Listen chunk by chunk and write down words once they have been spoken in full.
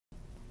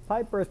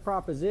pipe burst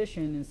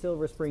proposition in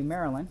Silver Spring,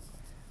 Maryland.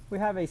 We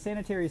have a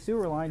sanitary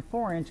sewer line,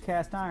 4-inch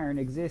cast iron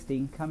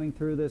existing coming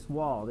through this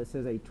wall. This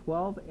is a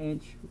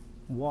 12-inch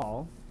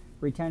wall,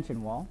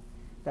 retention wall,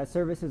 that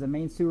services a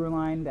main sewer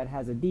line that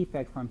has a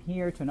defect from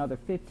here to another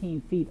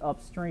 15 feet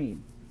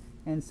upstream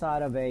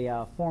inside of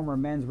a former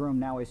men's room,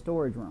 now a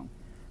storage room.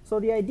 So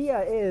the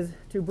idea is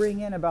to bring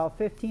in about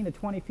 15 to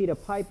 20 feet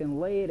of pipe and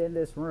lay it in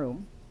this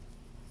room.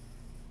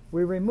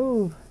 We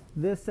remove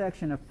this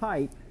section of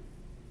pipe,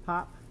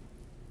 pop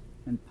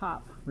and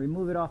pop,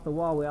 remove it off the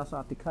wall. We also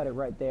have to cut it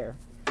right there.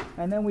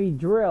 And then we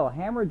drill,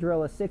 hammer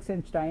drill a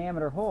 6-inch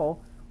diameter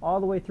hole all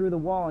the way through the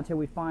wall until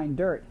we find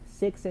dirt,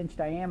 6-inch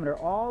diameter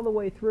all the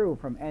way through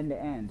from end to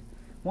end.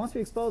 Once we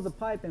expose the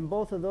pipe in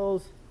both of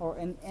those, or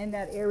in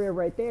that area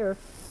right there,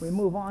 we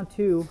move on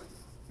to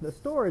the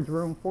storage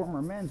room,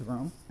 former men's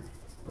room,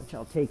 which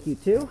I'll take you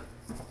to.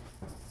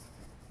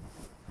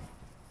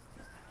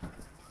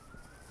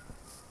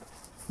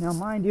 Now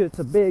mind you, it's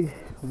a big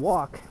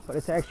walk, but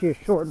it's actually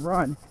a short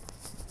run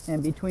in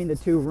between the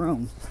two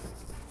rooms.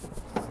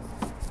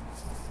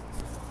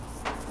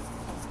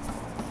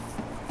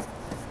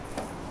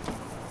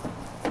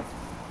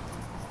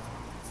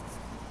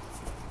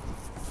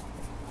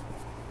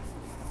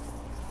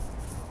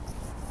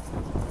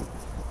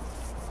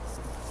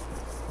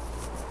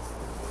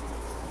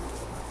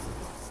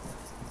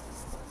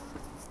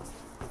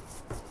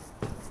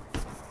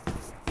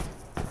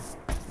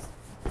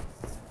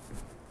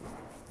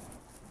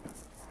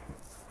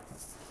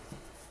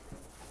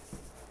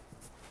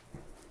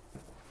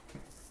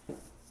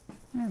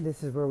 And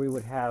this is where we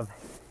would have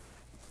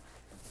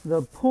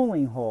the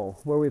pulling hole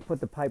where we put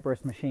the pipe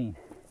burst machine.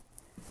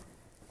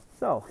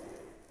 So,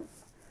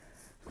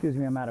 excuse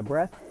me, I'm out of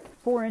breath.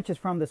 4 inches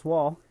from this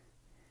wall,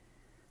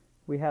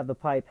 we have the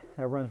pipe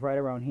that runs right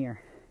around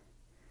here.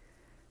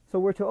 So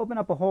we're to open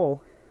up a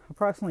hole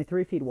approximately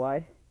 3 feet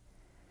wide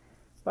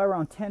by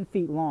around 10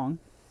 feet long,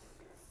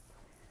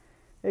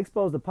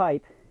 expose the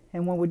pipe,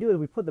 and what we do is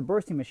we put the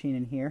bursting machine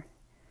in here,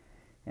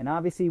 and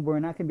obviously we're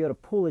not going to be able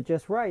to pull it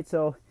just right,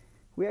 so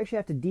we actually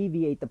have to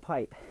deviate the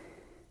pipe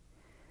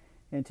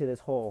into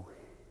this hole.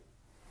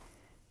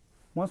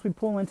 Once we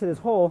pull into this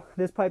hole,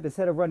 this pipe,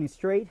 instead of running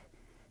straight,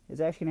 is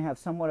actually going to have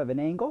somewhat of an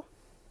angle.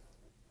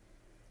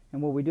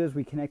 And what we do is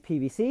we connect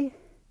PVC,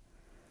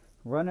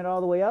 run it all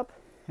the way up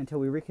until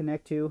we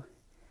reconnect to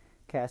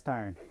cast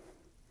iron.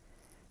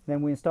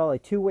 Then we install a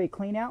two-way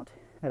clean out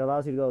that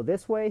allows you to go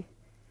this way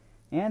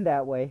and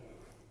that way,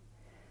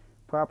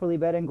 properly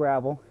bed in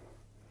gravel,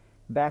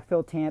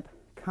 backfill tamp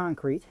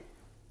concrete.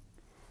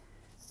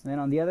 And then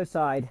on the other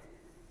side,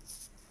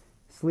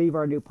 sleeve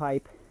our new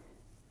pipe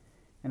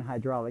and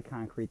hydraulic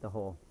concrete the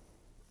hole.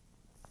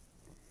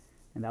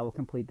 And that will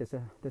complete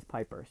this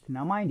pipe burst.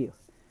 Now mind you,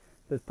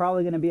 there's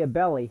probably going to be a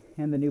belly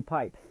in the new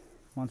pipe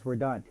once we're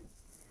done,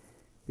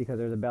 because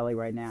there's a belly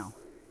right now.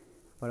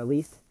 But at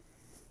least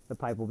the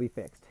pipe will be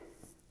fixed.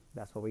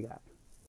 That's what we got.